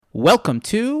Welcome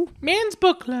to Men's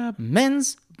Book Club.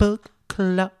 Men's Book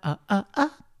Club. A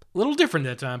little different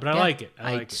that time, but I like it.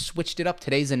 I like it. Switched it up.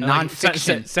 Today's a I like it.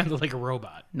 nonfiction. Sounded like a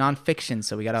robot. Nonfiction,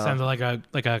 so we gotta. Sounded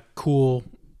like a cool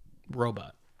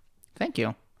robot. Thank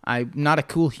you. I'm not a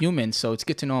cool human, so it's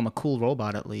good to know I'm a cool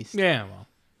robot at least. Yeah, well.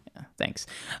 Yeah, thanks.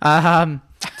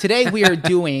 Today we are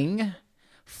doing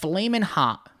Flamin'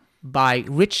 Hot by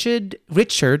Richard,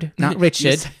 not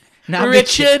Richard. Not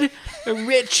Richard.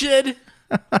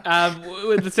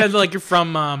 It sounds like you're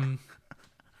from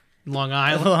Long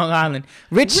Island. Long Island.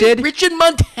 Richard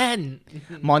Montan.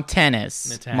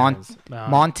 Montanez.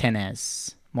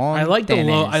 Montanez. I liked the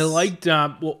low. I liked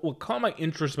what caught my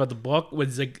interest about the book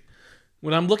was like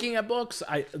when I'm looking at books,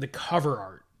 the cover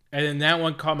art, and then that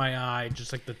one caught my eye,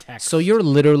 just like the text. So you're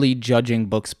literally judging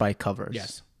books by covers.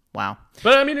 Yes. Wow.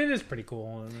 But I mean, it is pretty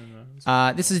cool.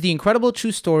 This is the incredible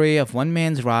true story of one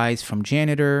man's rise from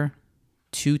janitor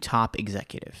to top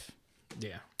executive.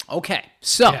 Yeah. Okay.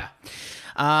 So, Yeah.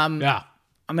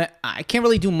 I can't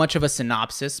really do much of a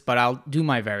synopsis, but I'll do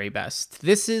my very best.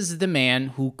 This is the man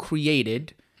who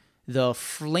created the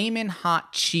Flamin'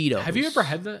 Hot Cheetos. Have you ever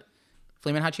had that?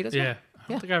 Flamin' Hot Cheetos? Yeah. I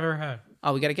don't think I've ever had.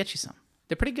 Oh, we got to get you some.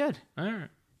 They're pretty good. All right.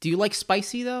 Do you like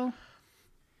spicy, though?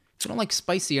 If you don't like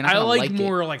spicy, you're not I going to like like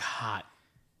more it. like hot.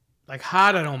 Like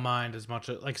hot, I don't mind as much.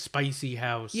 Like spicy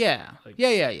house. Yeah. Like,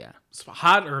 Yeah.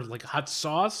 Hot or like hot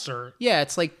sauce or. Yeah,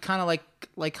 it's like kind of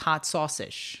like hot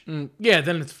sauce-ish. Yeah,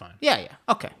 then it's fine. Yeah.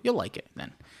 Okay, you'll like it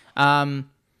then.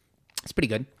 It's pretty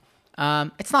good.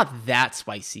 It's not that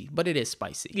spicy, but it is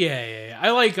spicy. Yeah. I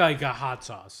like a hot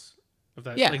sauce. Of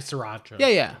that, Yeah. like sriracha.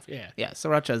 Yeah. Yeah. Yeah,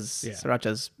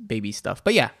 Sriracha's baby stuff.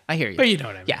 But yeah, I hear you. But you know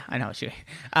what I mean. Yeah, I know what you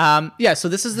mean. Yeah, so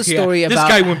this is the story about... This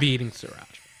guy wouldn't be eating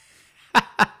sriracha.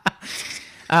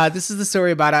 This is the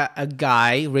story about a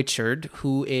guy, Richard,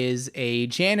 who is a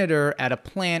janitor at a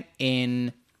plant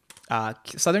in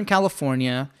Southern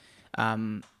California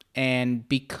and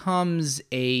becomes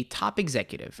a top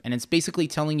executive. And it's basically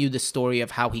telling you the story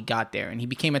of how he got there. And he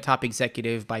became a top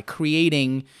executive by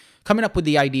coming up with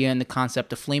the idea and the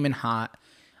concept of Flamin' Hot.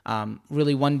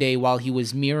 Really one day while he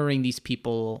was mirroring these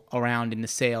people around in the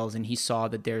sales, and he saw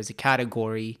that there's a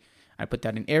category, I put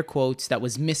that in air quotes, that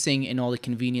was missing in all the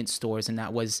convenience stores, and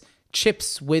that was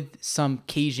chips with some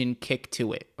Cajun kick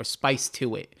to it or spice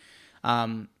to it.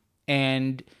 There's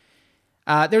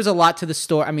a lot to the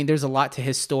story. I mean, there's a lot to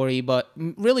his story, but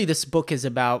really this book is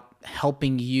about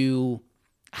helping you,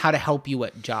 how to help you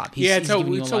at job. It's a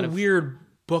weird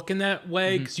book in that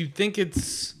way because you think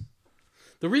it's...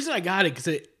 The reason I got it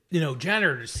because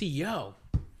janitor to CEO.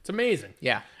 It's amazing.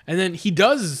 Yeah. And then he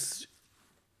does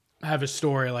have a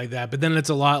story like that, but then it's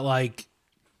a lot like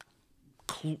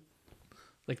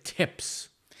tips.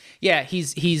 Yeah,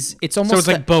 it's almost... So it's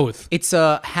like both. It's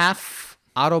a half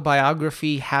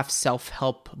autobiography, half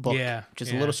self-help book. Yeah. Which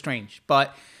is a little strange.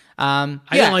 But I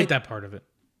didn't like that part of it.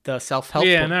 The self-help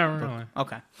Yeah, book. no, really.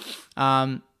 Okay.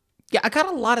 Yeah, I got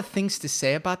a lot of things to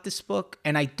say about this book,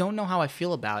 and I don't know how I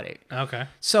feel about it. Okay.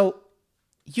 So,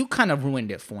 you kind of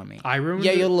ruined it for me. I ruined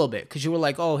it? Yeah, a little bit, because you were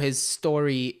like, oh, his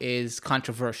story is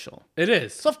controversial. It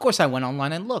is. So, of course, I went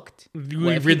online and looked.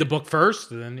 You read the book first?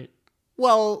 Then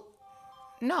Well,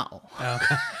 no.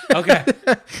 Okay.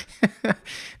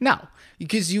 No,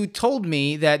 because you told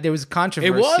me that there was a controversy.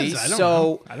 It was.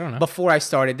 I don't know. Before I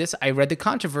started this, I read the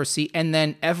controversy, and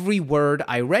then every word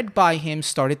I read by him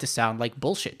started to sound like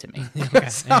bullshit to me.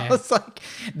 So I was like,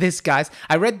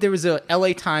 I read there was a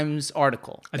LA Times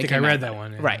article. I think I read that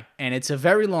one. Yeah. Right. And it's a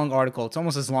very long article. It's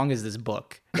almost as long as this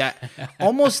book that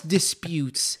almost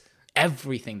disputes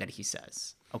everything that he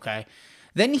says. Okay.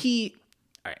 Then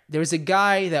all right, there's a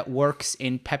guy that works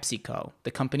in PepsiCo, the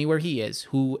company where he is,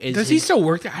 who is... Does he still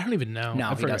work there? I don't even know.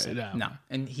 No, he doesn't. No.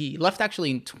 And he left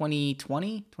actually in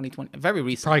 2020, very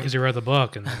recently. Probably because he read the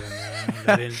book and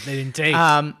they didn't take.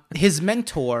 His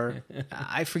mentor,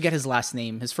 I forget his last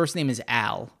name. His first name is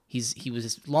Al. He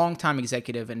was a longtime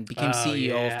executive and became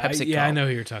CEO of PepsiCo. Yeah, I know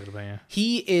who you're talking about, yeah.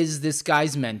 He is this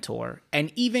guy's mentor, and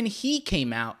even he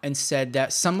came out and said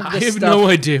that some of the I have stuff... no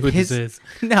idea what this is.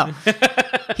 No.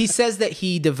 He says that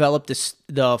he developed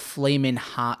the Flamin'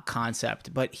 Hot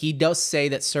concept, but he does say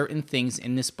that certain things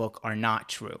in this book are not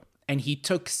true. And he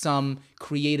took some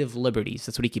creative liberties.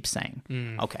 That's what he keeps saying.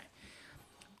 Okay.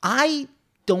 I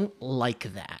don't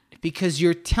like that because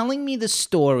you're telling me the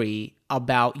story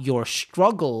about your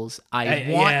struggles. I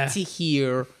want to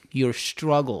hear your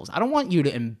struggles. I don't want you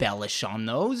to embellish on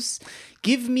those.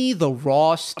 Give me the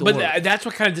raw story. But that's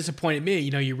what kind of disappointed me.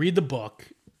 You read the book,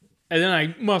 and then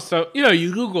I must have,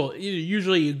 you Google.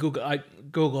 Usually you Google. I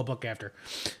Google a book after.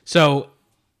 So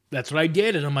that's what I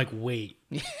did, and I'm like, wait,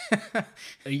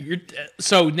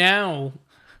 So now,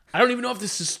 I don't even know if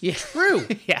this is true.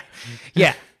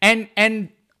 Yeah. And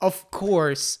of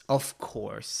course,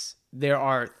 there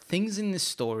are things in this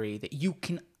story that you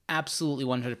can absolutely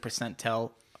 100%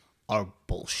 tell are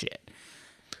bullshit.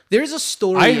 There's a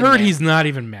story. I heard he's not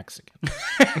even Mexican.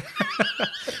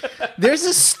 There's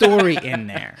a story in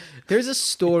there. There's a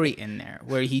story in there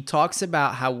where he talks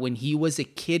about how when he was a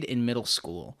kid in middle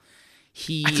school,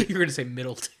 I thought you were going to say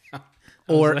Middletown.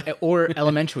 or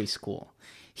elementary school,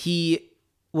 he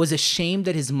was ashamed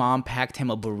that his mom packed him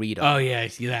a burrito. Oh yeah, I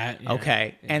see that. Yeah.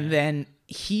 Okay. Yeah. And then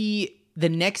the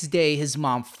next day his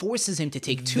mom forces him to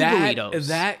take two burritos.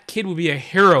 That kid would be a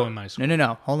hero in my school.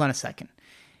 No. Hold on a second.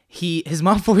 His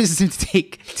mom forces him to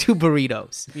take two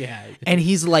burritos. Yeah. And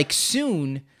he's like,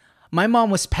 soon, my mom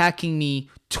was packing me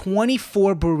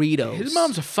 24 burritos. His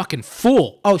mom's a fucking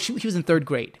fool. Oh, he was in third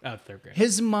grade. Oh, third grade.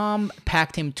 His mom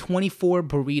packed him 24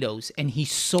 burritos, and he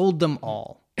sold them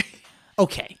all.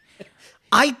 Okay.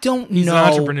 I don't know. He's an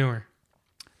entrepreneur.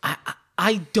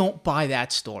 I don't buy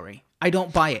that story. I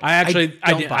don't buy it. I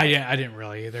didn't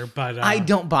really either, but I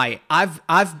don't buy it.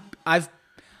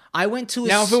 I went to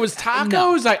now if it was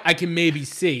tacos, no. I can maybe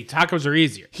see. Tacos are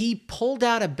easier. He pulled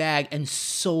out a bag and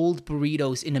sold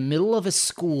burritos in the middle of a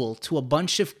school to a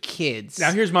bunch of kids.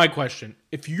 Now here's my question: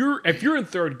 if you're in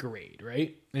third grade,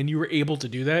 right, and you were able to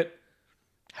do that,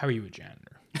 how are you a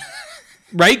janitor?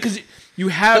 Right? Because you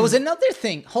have. There was another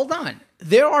thing. Hold on.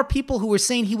 There are people who were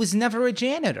saying he was never a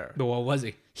janitor. But what was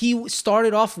he? He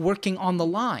started off working on the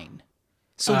line.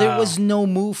 So there was no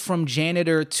move from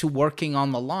janitor to working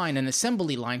on the line, an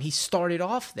assembly line. He started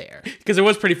off there. Because it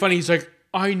was pretty funny. He's like,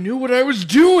 I knew what I was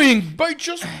doing by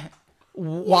just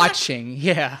watching.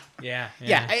 Yeah. Yeah.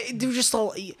 They were just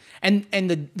all, and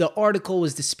the article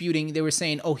was disputing. They were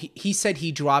saying, oh, he said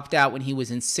he dropped out when he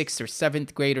was in 6th or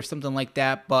 7th grade or something like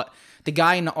that. But the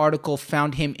guy in the article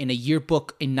found him in a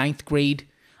yearbook in 9th grade.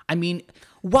 I mean,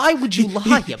 why would you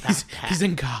lie about that? He's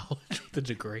in college with a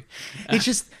degree. It's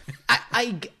just,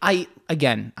 I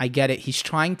get it. He's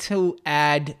trying to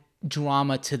add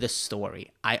drama to the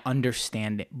story. I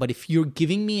understand it. But if you're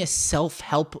giving me a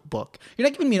self-help book, you're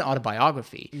not giving me an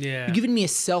autobiography. Yeah. You're giving me a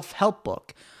self-help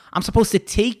book. I'm supposed to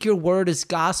take your word as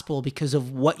gospel because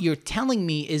of what you're telling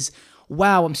me is,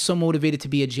 wow, I'm so motivated to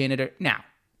be a janitor. Now,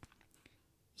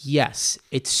 yes,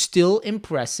 it's still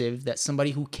impressive that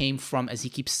somebody who came from, as he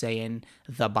keeps saying,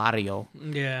 the barrio,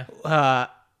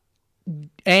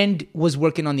 and was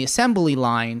working on the assembly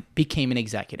line, became an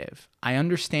executive. I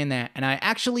understand that, and I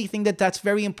actually think that that's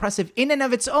very impressive in and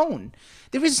of its own.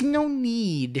 There is no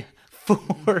need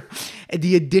for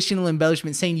the additional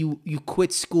embellishment saying you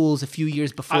quit schools a few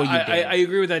years before you did. I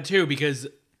agree with that too, because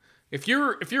if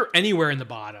you're anywhere in the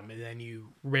bottom and then you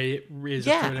raise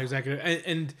up to an executive,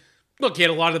 and look, he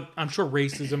had a lot of, I'm sure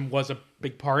racism was a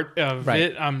big part of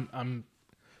it.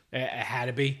 It had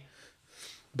to be.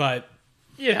 But,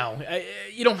 you know,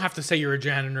 you don't have to say you're a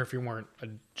janitor if you weren't a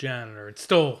janitor. It's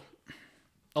still,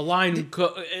 a line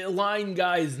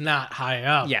guy is not high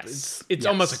up. Yes. It's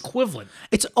almost equivalent.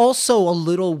 It's also a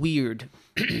little weird.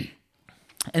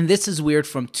 And this is weird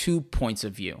from 2 points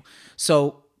of view.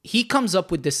 So he comes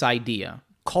up with this idea,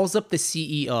 calls up the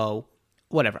CEO,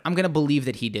 whatever. I'm going to believe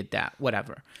that he did that,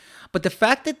 whatever. But the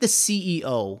fact that the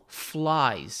CEO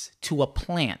flies to a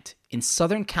plant in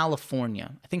Southern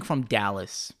California, I think from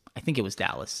Dallas,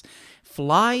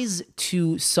 flies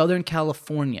to Southern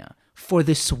California for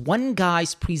this one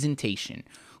guy's presentation,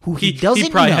 who he doesn't know.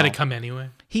 He probably had to come anyway.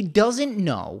 He doesn't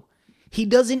know. He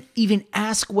doesn't even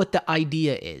ask what the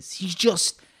idea is. He's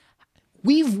just,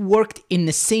 we've worked in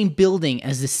the same building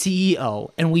as the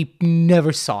CEO, and we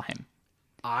never saw him.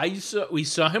 We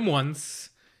saw him once.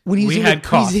 When we had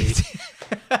coffee.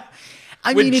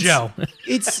 I mean, Joe.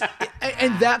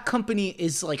 And that company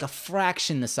is like a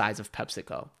fraction the size of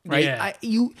PepsiCo, right? Yeah.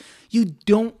 You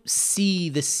don't see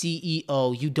the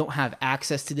CEO. You don't have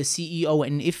access to the CEO,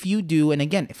 and if you do, and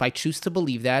again, if I choose to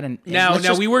believe that, and now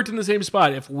we worked in the same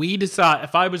spot.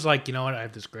 If I was like, you know what, I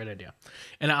have this great idea,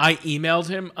 and I emailed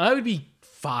him, I would be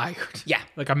fired. Yeah,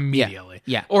 like immediately.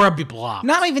 Yeah, or I'd be blocked.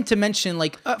 Not even to mention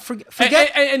like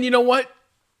forget. And you know what?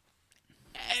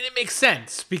 And it makes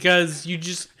sense because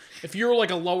if you're like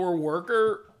a lower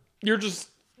worker, you're just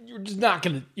not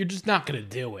gonna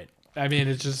do it. I mean,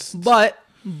 it's just. But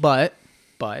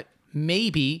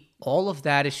maybe all of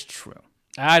that is true.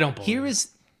 I don't believe.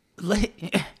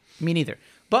 Me neither.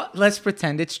 But let's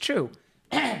pretend it's true.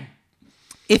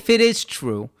 If it is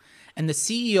true, and the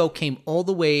CEO came all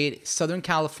the way to Southern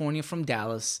California from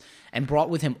Dallas and brought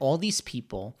with him all these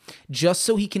people just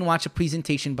so he can watch a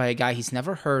presentation by a guy he's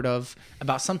never heard of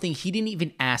about something he didn't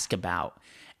even ask about.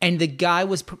 And the guy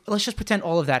was, let's just pretend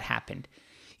all of that happened.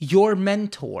 Your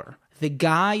mentor, the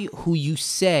guy who you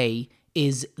say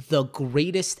is the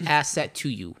greatest asset to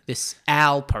you, this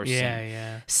Al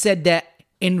person, said that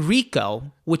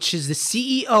Enrico, which is the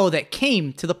CEO that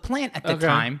came to the plant at the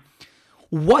time,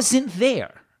 wasn't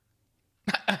there.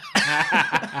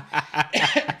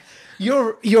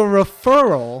 Your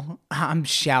referral, I'm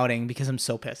shouting because I'm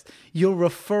so pissed. Your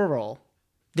referral,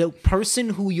 the person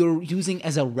who you're using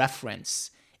as a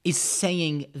reference, is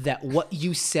saying that what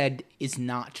you said is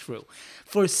not true.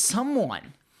 For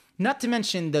someone, not to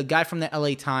mention the guy from the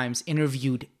LA Times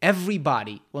interviewed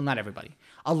everybody, well, not everybody,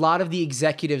 a lot of the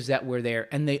executives that were there,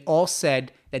 and they all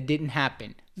said that didn't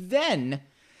happen. Then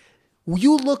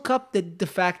you look up the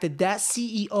fact that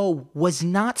CEO was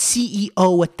not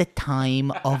CEO at the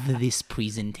time of this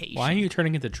presentation. Why are you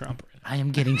turning into Trump? I am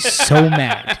getting so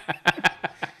mad.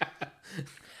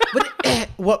 But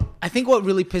what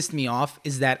really pissed me off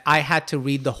is that I had to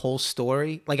read the whole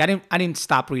story. Like I didn't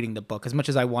stop reading the book as much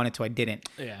as I wanted to. I didn't.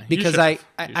 Yeah. Because I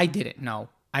didn't. No,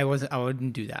 I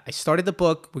wouldn't do that. I started the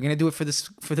book. We're gonna do it for this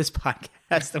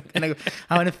podcast. I'm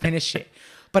gonna finish it.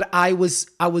 But I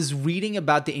was reading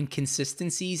about the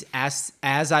inconsistencies as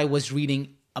I was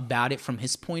reading about it from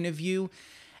his point of view,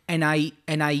 and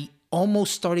I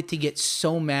almost started to get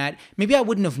so mad. Maybe I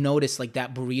wouldn't have noticed like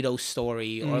that burrito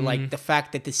story or like the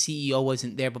fact that the CEO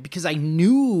wasn't there, but because I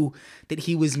knew that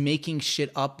he was making shit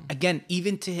up again,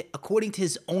 even according to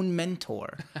his own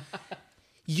mentor,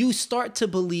 you start to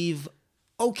believe,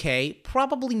 okay,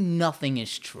 probably nothing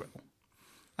is true.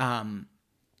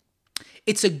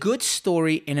 It's a good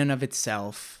story in and of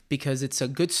itself because it's a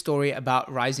good story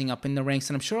about rising up in the ranks,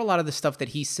 and I'm sure a lot of the stuff that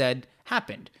he said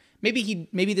happened.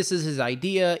 Maybe this is his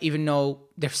idea, even though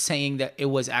they're saying that it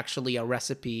was actually a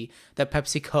recipe that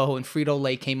PepsiCo and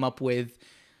Frito-Lay came up with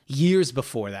years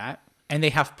before that, and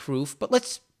they have proof. But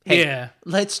let's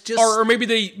just or maybe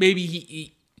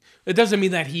he it doesn't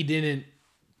mean that he didn't.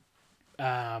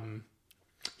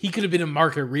 He could have been a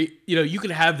market. You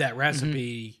could have that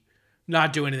recipe,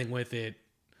 not do anything with it,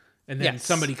 and then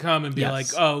somebody come and be like,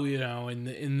 oh,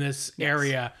 in this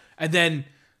area, and then.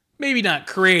 Maybe not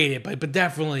create it, but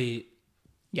definitely.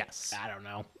 Yes. I don't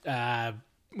know.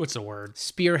 What's the word?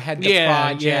 Spearhead the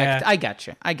project. Yeah. I got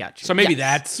you. So maybe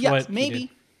that's what.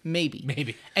 Maybe.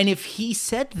 And if he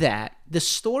said that, the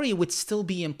story would still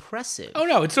be impressive. Oh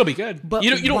no, it'd still be good. But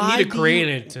you don't need to create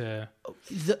it to.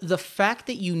 The fact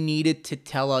that you needed to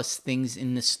tell us things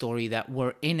in the story that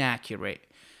were inaccurate,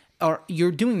 or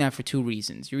you're doing that for two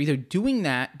reasons. You're either doing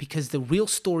that because the real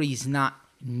story is not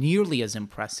nearly as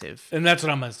impressive. And that's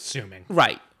what I'm assuming.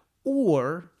 Right.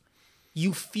 Or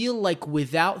you feel like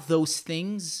without those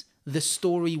things, the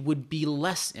story would be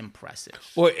less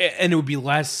impressive. And it would be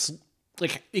less,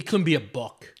 like, it couldn't be a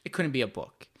book. It couldn't be a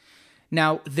book.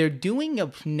 Now, they're doing a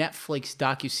Netflix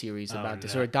docuseries about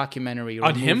this, or a documentary or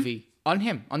a movie. On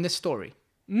him, on this story.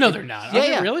 No, they're not.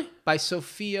 Yeah. Really? By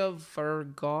Sofia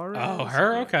Vergara. Oh,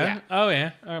 her? Okay. Yeah. Oh,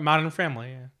 yeah. Modern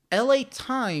Family, yeah. LA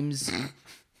Times...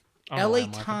 LA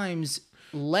Times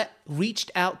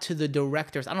reached out to the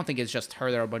directors. I don't think it's just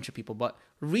her. There are a bunch of people, but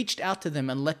reached out to them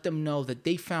and let them know that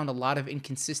they found a lot of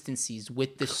inconsistencies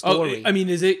with the story. Oh, I mean,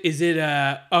 is it?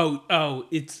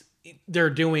 They're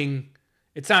doing.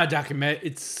 It's not a document.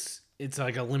 It's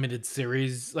like a limited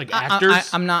series, like actors.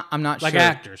 I'm not like sure. Like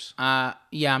actors.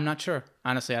 Yeah, I'm not sure.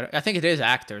 Honestly, I think it is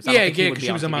actors. Yeah, because she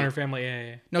was on Modern Family.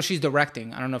 Yeah. No, she's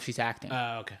directing. I don't know if she's acting.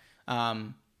 Okay.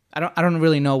 I don't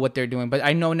really know what they're doing, but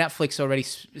I know Netflix already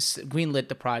greenlit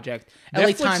the project.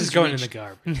 Netflix is going in the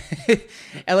garbage.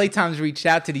 LA Times reached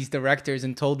out to these directors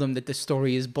and told them that the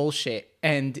story is bullshit,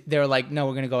 and they're like, "No,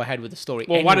 we're going to go ahead with the story."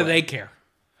 Well, why do they care?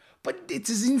 But it's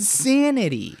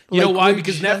insanity. You know why?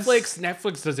 Because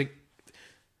Netflix does it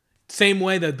same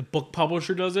way that the book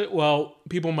publisher does it. Well,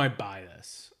 people might buy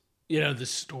this. The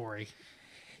story.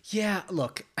 Yeah.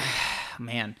 Look,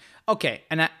 man. Okay,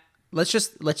 and Let's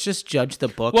just judge the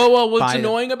book. Well, what's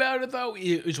annoying about it though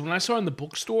is when I saw it in the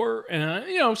bookstore,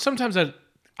 and sometimes I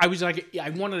was like, I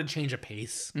wanted to change a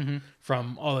pace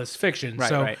from all this fiction.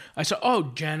 Right. I saw,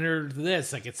 janitor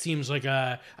this, like it seems like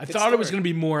I thought it was going to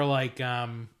be more like I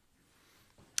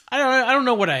don't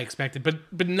know what I expected,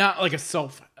 but not like a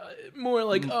more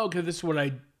like okay, this is what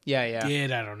I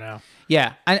did. I don't know.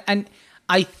 Yeah, and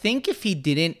I think if he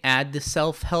didn't add the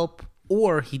self-help.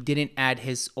 Or he didn't add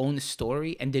his own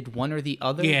story and did one or the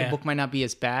other, the book might not be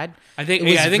as bad. I think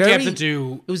you have to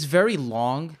do... It was very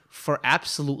long for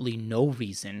absolutely no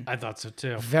reason. I thought so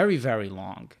too. Very, very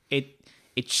long. It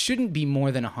shouldn't be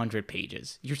more than 100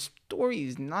 pages. Your story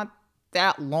is not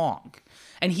that long.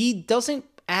 And he doesn't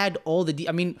add all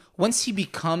the... once he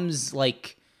becomes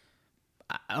like...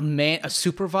 a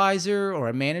supervisor or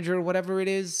a manager or whatever it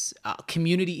is,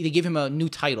 community. They give him a new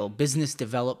title, business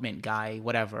development guy,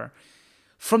 whatever.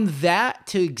 From that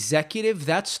to executive,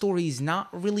 that story is not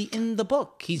really in the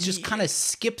book. He just kind of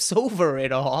skips over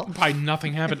it all. Probably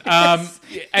nothing happened. I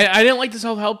didn't like the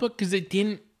self-help book because it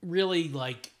didn't really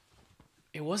like.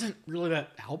 It wasn't really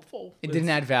that helpful. It didn't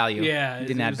add value. Yeah, it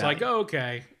didn't add value. Like, oh,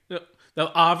 okay, the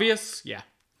obvious. Yeah,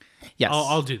 yes,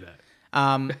 I'll do that.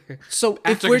 So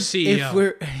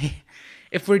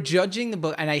if we're judging the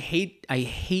book, and I hate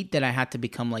that I had to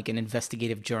become like an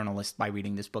investigative journalist by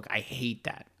reading this book. I hate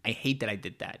that I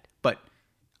did that. But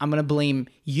I'm gonna blame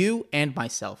you and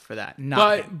myself for that.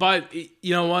 But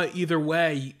you know what? Either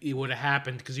way, it would have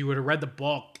happened because you would have read the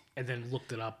book and then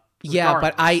looked it up. Regardless. Yeah,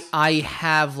 but I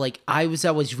have like I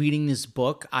was reading this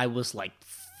book. I was like,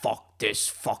 fuck this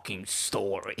fucking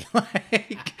story.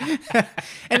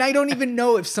 And I don't even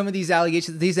know if some of these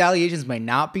allegations might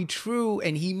not be true,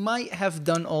 and he might have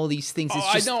done all these things.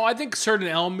 I know. I think certain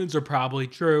elements are probably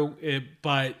true,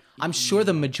 but I'm sure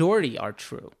the majority are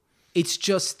true. It's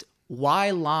just,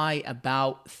 why lie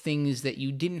about things that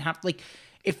you didn't have? Like,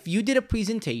 if you did a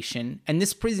presentation, and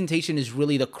this presentation is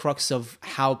really the crux of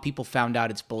how people found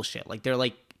out it's bullshit. Like, they're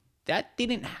like, that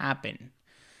didn't happen.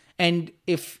 And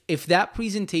if that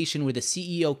presentation where the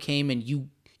CEO came and you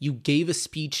gave a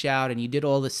speech out and you did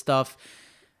all this stuff,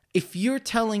 if you're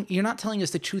not telling us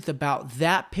the truth about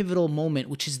that pivotal moment,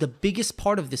 which is the biggest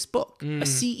part of this book. A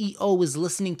CEO is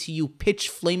listening to you pitch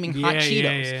flaming hot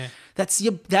Cheetos. Yeah.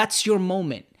 That's your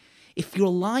moment. If you're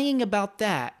lying about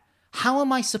that, how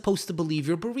am I supposed to believe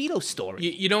your burrito story?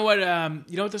 You know what?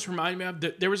 You know what this reminded me of?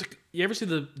 There was you ever see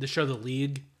the show The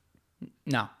League?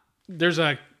 No. There's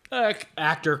a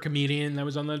actor comedian that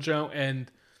was on that show, and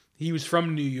he was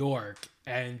from New York,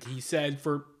 and he said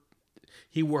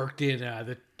he worked in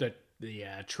the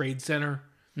Trade Center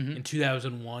in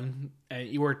 2001, and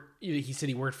he said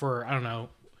he worked for, I don't know,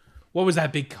 what was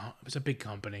that it was a big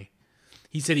company.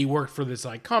 He said he worked for this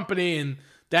like company, and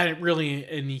that really,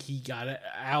 and he got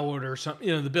out or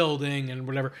something, the building and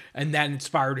whatever, and that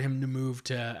inspired him to move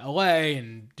to LA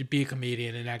and to be a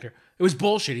comedian and actor. It was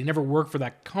bullshit. He never worked for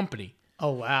that company.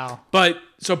 Oh, wow. But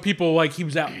so people, like,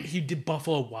 he did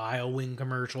Buffalo Wild Wing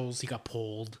commercials. He got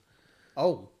pulled.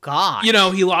 Oh, God.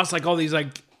 He lost like all these,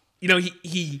 like,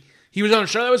 he was on a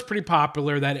show that was pretty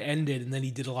popular that ended, and then he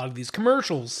did a lot of these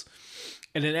commercials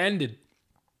and it ended.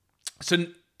 So,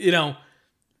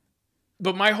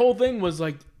 but my whole thing was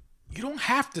like, you don't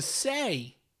have to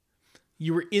say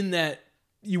you were in that,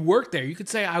 you worked there. You could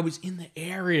say I was in the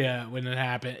area when it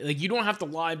happened. Like, you don't have to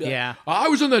lie. Yeah. I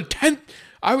was on the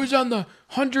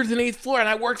 108th floor and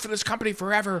I worked for this company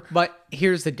forever. But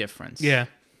here's the difference. Yeah.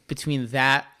 Between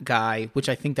that guy, which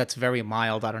I think that's very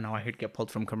mild. I don't know. I heard get pulled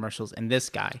from commercials. And this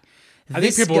guy. I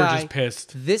think people are just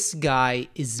pissed. This guy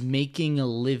is making a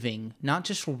living, not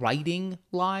just writing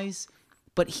lies,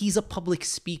 but he's a public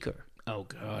speaker. Oh,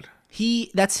 God.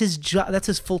 That's his job. That's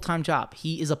his full-time job.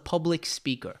 He is a public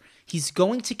speaker. He's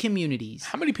going to communities.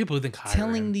 How many people do you think hire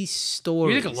telling him? These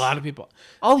stories? You think a lot of people?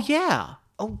 Oh, yeah.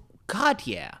 Oh, God,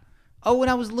 yeah. Oh, when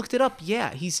I looked it up,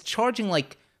 yeah. He's charging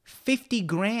like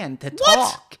 $50,000 to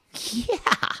talk. Yeah.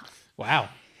 Wow.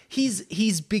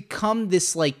 He's become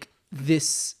this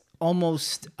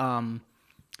almost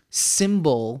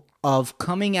symbol of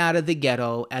coming out of the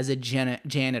ghetto as a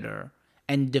janitor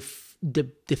and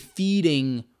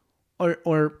defeating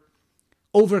or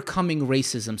overcoming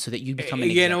racism so that you become an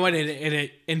executive. You know what?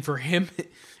 And for him,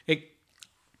 it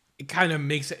kind of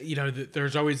makes it,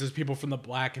 there's always those people from the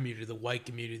black community, the white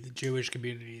community, the Jewish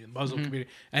community, the Muslim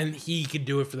community, and he could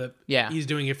do it for he's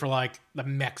doing it for like the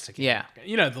Mexican, the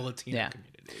Latino community.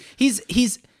 He's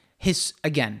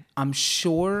again, I'm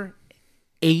sure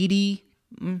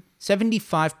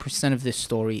 75% of this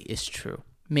story is true.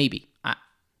 Maybe.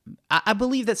 I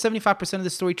believe that 75% of the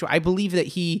story is true. I believe that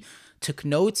he took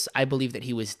notes. I believe that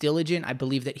he was diligent. I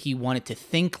believe that he wanted to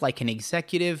think like an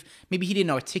executive. Maybe he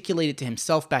didn't articulate it to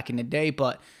himself back in the day,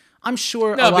 but I'm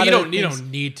sure you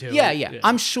don't need to. Yeah.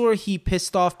 I'm sure he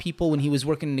pissed off people when he was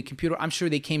working in the computer. I'm sure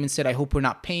they came and said, "I hope we're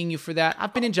not paying you for that."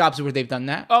 I've been in jobs where they've done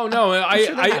that. Oh no,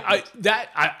 I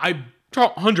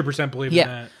 100% believe in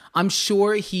that. I'm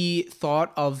sure he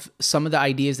thought of some of the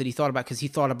ideas that he thought about, because he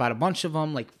thought about a bunch of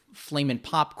them, like flaming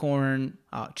popcorn,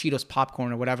 Cheetos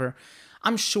popcorn or whatever.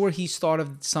 I'm sure he's thought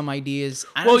of some ideas.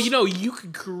 Well, you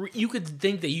could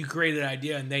think that you created an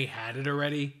idea and they had it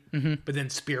already, but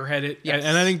then spearhead it. Yes.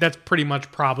 And I think that's pretty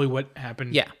much probably what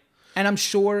happened. Yeah. And I'm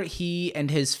sure he and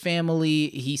his family,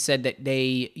 he said that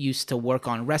they used to work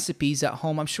on recipes at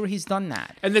home. I'm sure he's done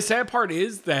that. And the sad part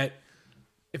is that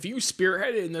if you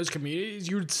spearheaded in those communities,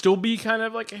 you'd still be kind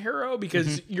of like a hero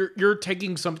because you're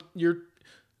taking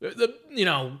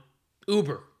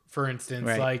Uber, for instance,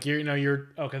 right. like you're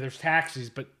okay. There's taxis,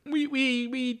 but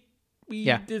we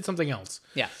did something else.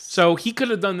 Yeah. So he could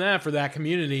have done that for that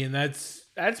community, and that's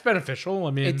beneficial.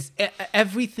 I mean, it's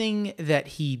everything that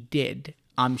he did.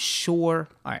 I'm sure.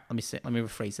 All right, let me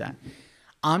rephrase that.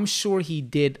 I'm sure he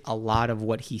did a lot of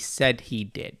what he said he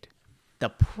did. The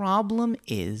problem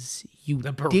is you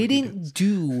didn't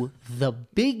do the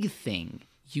big thing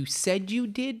you said you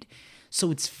did,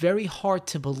 so it's very hard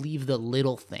to believe the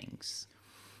little things.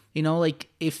 Like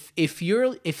if a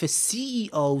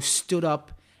CEO stood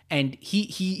up and he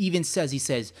even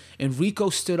says Enrico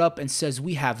stood up and says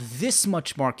we have this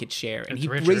much market share, and he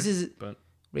raises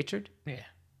Richard? Yeah.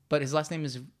 But his last name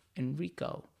is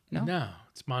Enrico. No? No,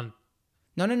 it's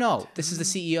No. This is the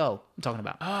CEO I'm talking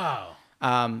about. Oh.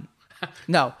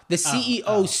 No, the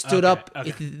CEO stood up.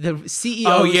 Okay. The CEO.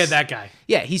 Oh, yeah, that guy.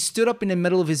 Yeah, he stood up in the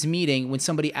middle of his meeting when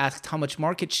somebody asked how much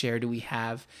market share do we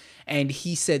have, and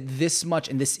he said this much.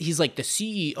 And he's like, the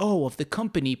CEO of the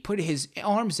company put his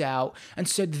arms out and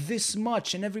said this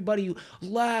much, and everybody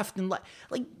laughed and like.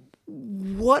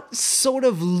 What sort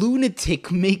of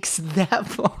lunatic makes that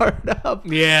part up?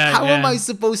 Yeah. How am I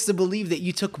supposed to believe that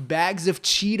you took bags of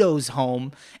Cheetos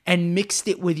home and mixed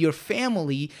it with your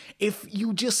family if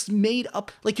you just made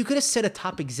up? Like, you could have said a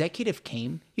top executive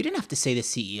came. You didn't have to say the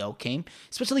CEO came,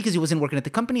 especially because he wasn't working at the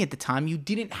company at the time. You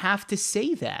didn't have to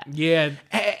say that. Yeah.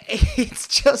 It's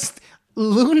just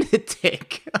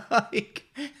lunatic.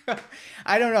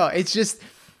 I don't know. It's just...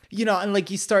 and like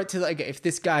you start to like, if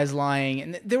this guy's lying,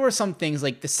 and there were some things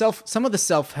like some of the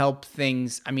self-help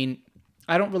things. I mean,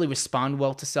 I don't really respond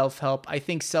well to self-help. I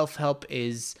think self-help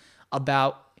is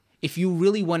about, if you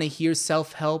really want to hear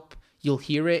self-help, you'll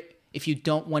hear it. If you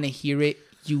don't want to hear it,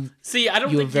 you're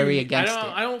very against it.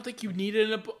 I don't think you need it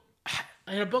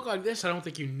in a book like this. I don't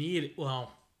think you need it.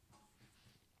 Well,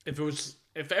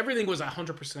 if everything was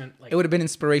 100%, like, it would have been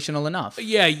inspirational enough.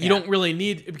 Yeah, you don't really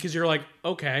need it because you're like,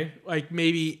 okay, like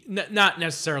maybe not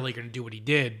necessarily going to do what he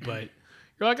did, but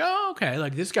you're like, oh, okay,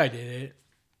 like this guy did it.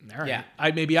 All right,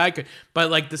 yeah, maybe I could, but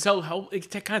like the self-help,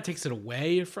 it kind of takes it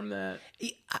away from that.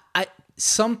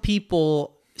 Some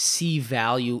people see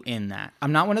value in that.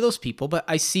 I'm not one of those people, but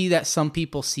I see that some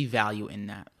people see value in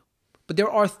that. But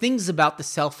there are things about the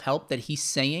self-help that he's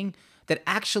saying that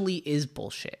actually is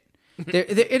bullshit.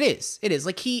 It is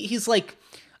like he's like,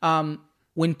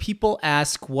 when people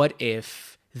ask what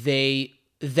if,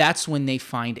 that's when they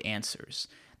find answers.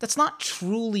 That's not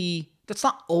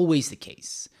always the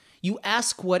case. You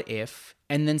ask what if,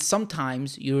 and then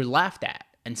sometimes you're laughed at,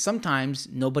 and sometimes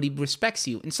nobody respects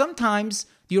you, and sometimes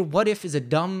your what if is a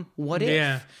dumb what if.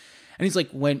 Yeah. And he's like,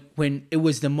 when it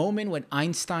was the moment when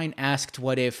Einstein asked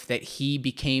what if, that he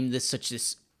became this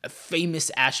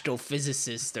famous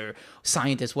astrophysicist or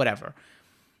scientist, whatever.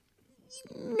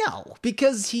 No,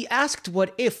 because he asked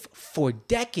what if for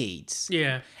decades.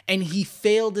 Yeah. And he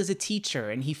failed as a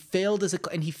teacher, and he failed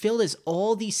as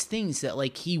all these things that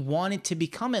like he wanted to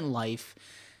become in life.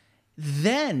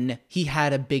 Then he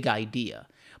had a big idea.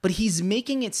 But he's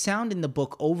making it sound in the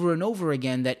book over and over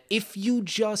again that if you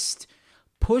just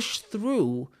push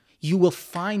through, you will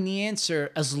find the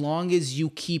answer as long as you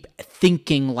keep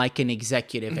thinking like an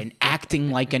executive and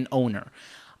acting like an owner.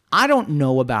 I don't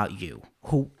know about you,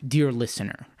 dear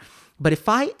listener, but if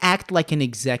I act like an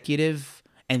executive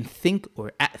and think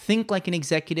like an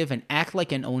executive and act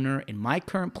like an owner in my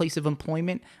current place of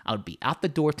employment, I would be out the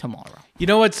door tomorrow. You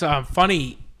know what's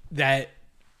funny? That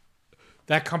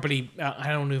company, I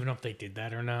don't even know if they did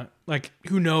that or not. Like,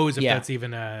 who knows if that's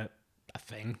even a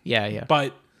thing. Yeah.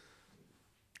 But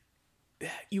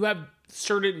you have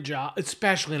certain jobs,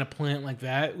 especially in a plant like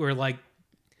that, where like,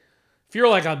 if you're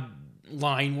like a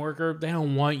line worker, they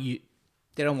don't want you.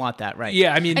 They don't want that, right?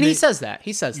 Yeah, I mean, and he says that.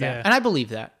 And I believe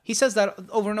that. He says that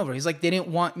over and over. He's like, they didn't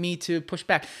want me to push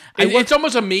back. It's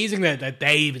almost amazing that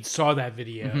they even saw that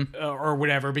video or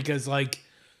whatever, because like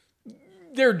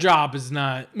their job is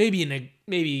not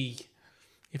maybe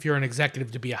if you're an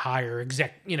executive to be a higher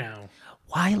exec,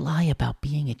 Why lie about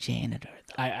being a janitor,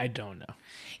 though? I don't know.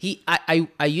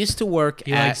 I used to work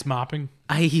He likes mopping?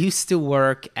 I used to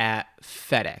work at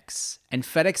FedEx, and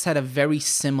FedEx had a very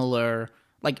similar,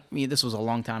 this was a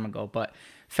long time ago, but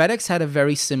FedEx had a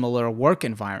very similar work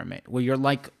environment where you're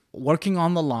like working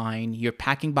on the line, you're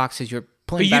packing boxes, you're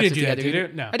pulling boxes together. But you didn't do that,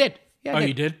 did you? No. I did. Yeah,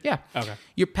 you did? Yeah. Okay.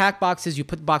 You pack boxes, you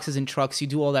put boxes in trucks, you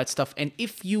do all that stuff. And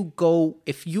if you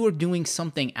are doing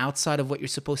something outside of what you're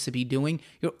supposed to be doing,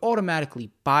 you're automatically,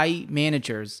 by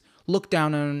managers, looked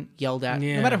down on, yelled at,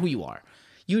 no matter who you are.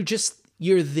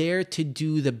 you're there to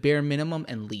do the bare minimum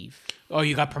and leave. Oh,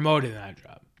 you got promoted in that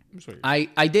job.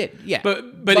 I did, yeah. But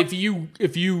if you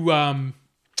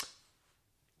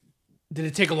did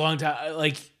it take a long time?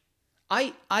 Like,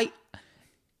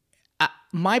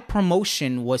 my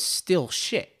promotion was still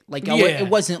shit. Like, it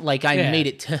wasn't like I made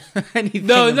it to anything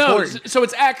important. No. So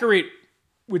it's accurate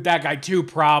with that guy too,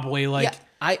 probably. Like,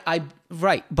 yeah,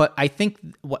 right. But I think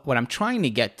what I'm trying to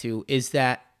get to is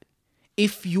that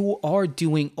if you are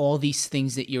doing all these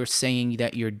things that you're saying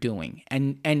that you're doing,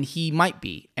 and he might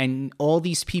be, and all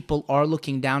these people are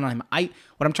looking down on him,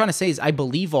 what I'm trying to say is I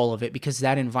believe all of it because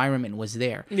that environment was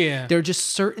there. Yeah. There are just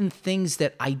certain things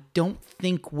that I don't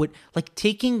think would, like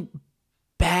taking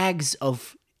bags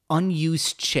of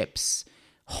unused chips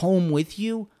home with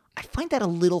you. I find that a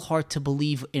little hard to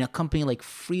believe in a company like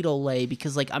Frito-Lay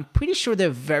because, like, I'm pretty sure they're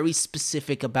very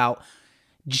specific about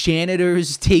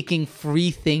janitors taking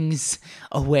free things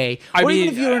away. Even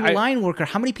if you're a line worker,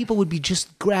 how many people would be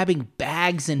just grabbing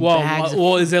bags and bags?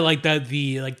 Well, is it like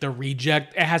the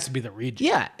reject? It has to be the reject.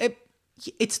 Yeah,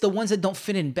 it's the ones that don't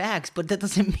fit in bags, but that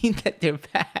doesn't mean that they're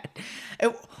bad.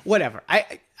 Whatever.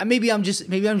 Maybe I'm just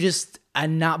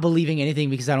not believing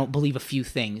anything because I don't believe a few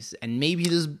things, and maybe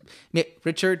this,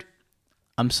 Richard,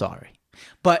 I'm sorry,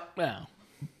 but well,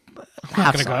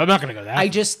 I'm not gonna go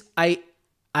that.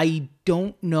 I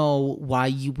don't know why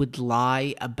you would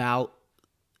lie about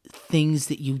things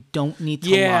that you don't need to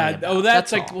lie about.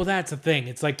 That's the thing.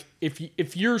 It's like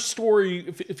if your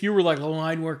story, if you were like a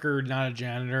line worker, not a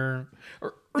janitor,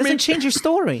 or it doesn't change your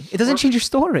story. It doesn't change your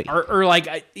story. Or like,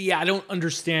 I don't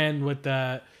understand what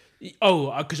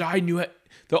because I knew it.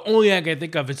 The only thing I can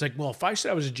think of is like, well, if I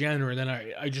said I was a janitor, then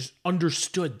I just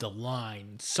understood the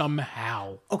line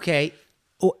somehow. Okay.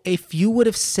 If you would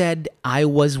have said I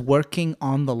was working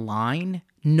on the line,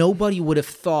 nobody would have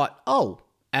thought,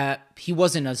 he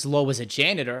wasn't as low as a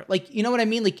janitor. Like, you know what I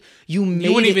mean? Like, you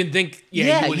wouldn't even think.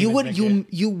 Yeah, we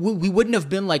wouldn't have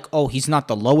been like, oh, he's not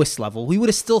the lowest level. We would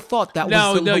have still thought that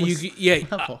was the lowest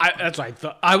level. That's what I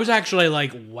thought. I was actually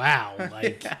like, wow,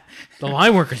 like the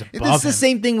line workers above It's the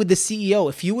same thing with the CEO.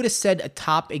 If you would have said a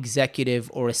top executive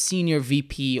or a senior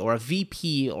VP or a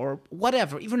VP or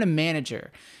whatever, even a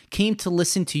manager came to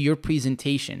listen to your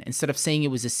presentation instead of saying it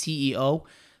was a CEO,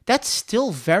 that's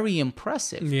still very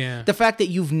impressive. Yeah. The fact that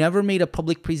you've never made a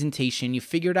public presentation, you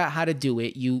figured out how to do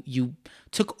it, you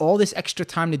took all this extra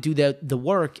time to do the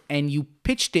work, and you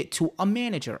pitched it to a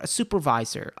manager, a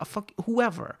supervisor,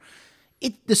 whoever.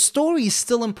 The story is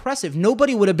still impressive.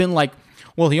 Nobody would have been like,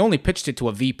 well, he only pitched it to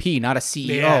a VP, not a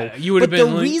CEO. Yeah, you would have been.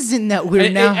 But the reason that we're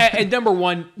and number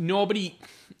one, nobody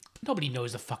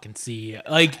knows the fucking CEO.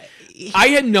 Like, I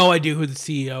had no idea who the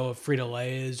CEO of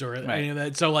Frito-Lay is or any of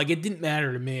that. So, like, it didn't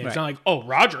matter to me. It's not like, oh,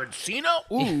 Roger Encino?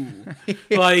 Ooh.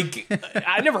 Like,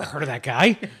 I never heard of that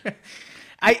guy.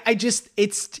 It's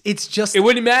just... It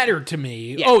wouldn't matter to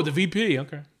me. Yeah. Oh, the VP.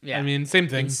 Okay. Yeah. I mean, same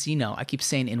thing. Encino. I keep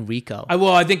saying Enrico.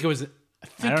 I think it was...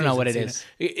 I don't know what it is.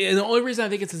 And the only reason I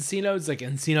think it's Encino is like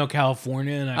Encino,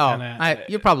 California. And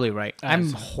you're probably right.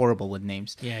 I'm horrible with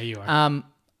names. Yeah, you are.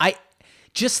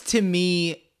 Just to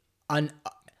me,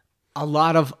 a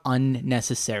lot of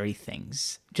unnecessary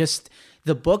things. Just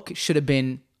the book should have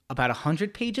been about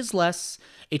 100 pages less.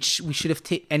 We should have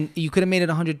and you could have made it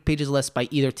 100 pages less by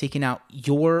either taking out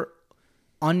your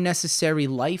unnecessary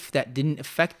life that didn't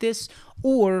affect this,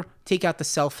 or take out the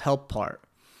self-help part.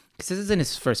 Because this isn't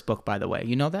his first book, by the way.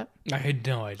 You know that? I had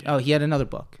no idea. Oh, he had another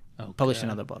book. Published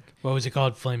another book. What was it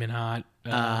called? Flaming Hot.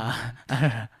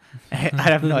 I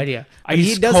have no idea.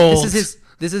 Cold.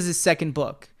 This is his second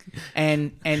book,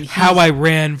 and How I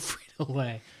Ran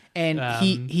Frito-Lay. And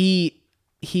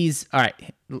he's all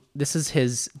right. This is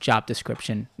his job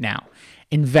description now: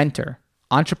 inventor,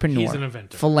 entrepreneur, He's an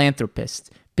inventor.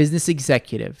 Philanthropist, business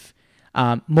executive,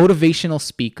 motivational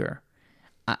speaker.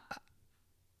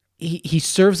 He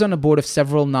serves on the board of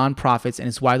several nonprofits and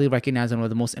is widely recognized as one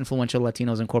of the most influential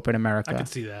Latinos in corporate America. I can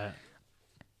see that.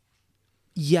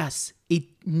 Yes,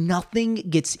 nothing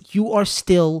gets. You are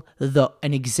still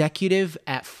an executive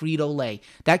at Frito-Lay.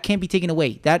 That can't be taken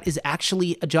away. That is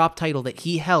actually a job title that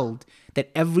he held,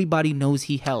 that everybody knows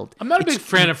he held. I'm not a big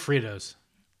fan of Fritos.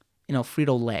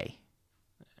 Frito-Lay.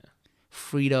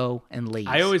 Frito and Lay's.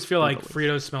 I always feel like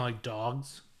Fritos smell like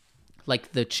dogs.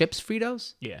 Like the chips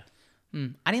Fritos? Yeah.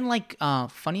 I didn't like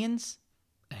Funyuns.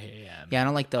 Yeah, I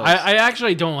don't like those. I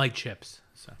actually don't like chips.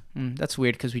 So that's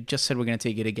weird because we just said we're gonna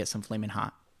take you to get some Flamin'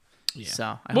 Hot. Yeah.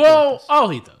 So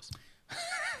I'll eat those.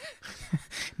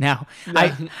 Now I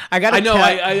got.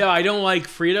 I I don't like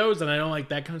Fritos and I don't like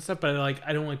that kind of stuff, but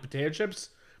I don't like potato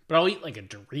chips. But I'll eat like a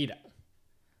Dorito.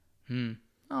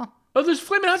 Oh, there's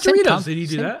Flamin' Hot Doritos. Did he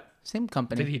do that? Same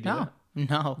company. Did he do no, that?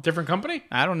 No. Different company?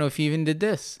 I don't know if he even did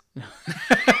this.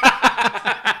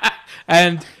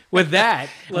 And with that,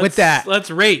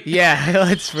 let's rate. Yeah,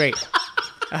 let's rate.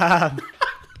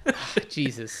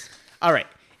 Jesus. All right.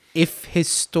 If his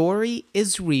story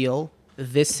is real,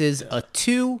 this is a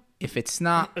 2. If it's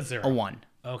not, a 1.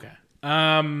 Okay.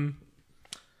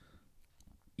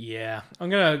 Yeah.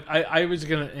 I was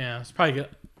probably good.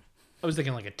 I was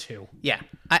thinking like a 2. Yeah.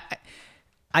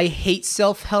 I hate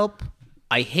self-help.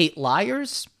 I hate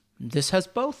liars. This has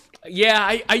both. Yeah,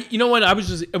 I you know what?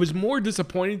 It was more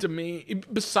disappointing to me,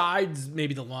 besides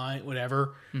maybe the line,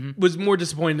 whatever, was more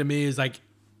disappointing to me is like,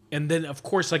 and then of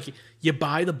course, like you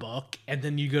buy the book and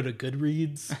then you go to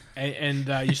Goodreads and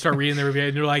you start reading the review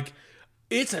and you're like,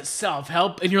 it's a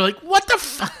self-help, and you're like, what the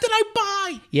fuck did I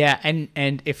buy? Yeah,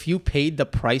 and if you paid the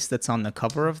price that's on the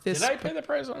cover of this, did I pay the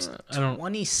price on that? I don't.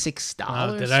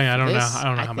 $26. Did I? I don't know. I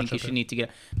don't know I how much. think you should need to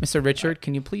get. Mr. Richard,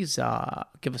 can you please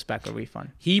give us back a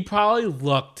refund? He probably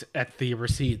looked at the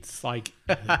receipts like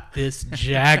this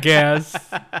jackass.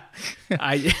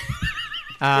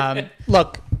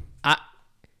 Look,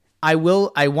 I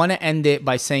want to end it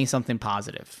by saying something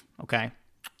positive. Okay.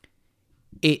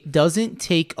 It doesn't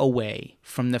take away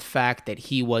from the fact that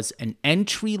he was an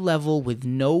entry level with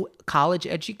no college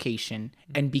education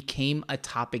and became a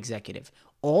top executive.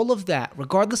 All of that,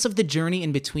 regardless of the journey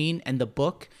in between and the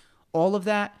book, all of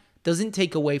that doesn't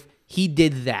take away. He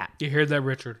did that. You heard that,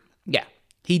 Richard? Yeah,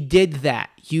 he did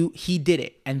that. He did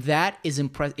it. And that is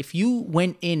impressive. If you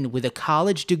went in with a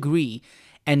college degree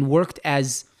and worked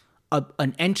as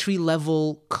an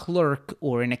entry-level clerk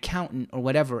or an accountant or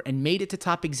whatever and made it to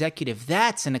top executive,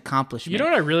 that's an accomplishment. You know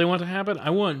what I really want to happen? I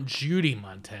want Judy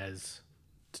Montez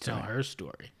to tell her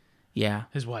story. Yeah.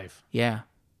 His wife. Yeah.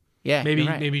 Yeah. Maybe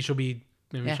right. maybe she'll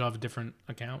have a different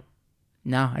account.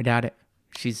 No, I doubt it.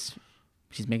 She's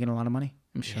making a lot of money.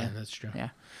 I'm sure. Yeah, that's true. Yeah.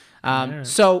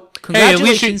 So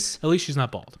congratulations. Hey, at least she's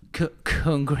not bald.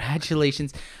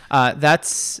 Congratulations.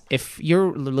 That's, if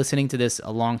you're listening to this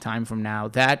a long time from now,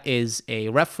 that is a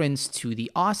reference to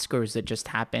the Oscars that just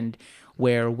happened,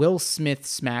 where Will Smith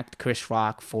smacked Chris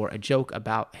Rock for a joke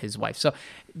about his wife. So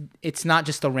it's not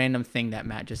just a random thing that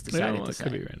Matt just decided to say. It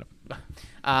could be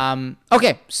random.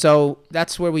 Okay, so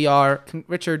that's where we are.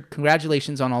 Richard,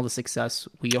 congratulations on all the success.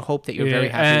 We hope that you're very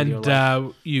happy with your life.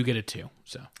 And you get it too.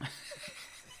 So.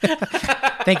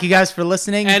 Thank you guys for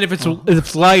listening. And if it's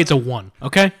it's a 1,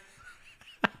 okay?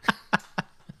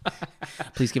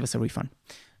 Please give us a refund.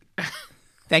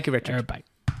 Thank you, Richard. Bye.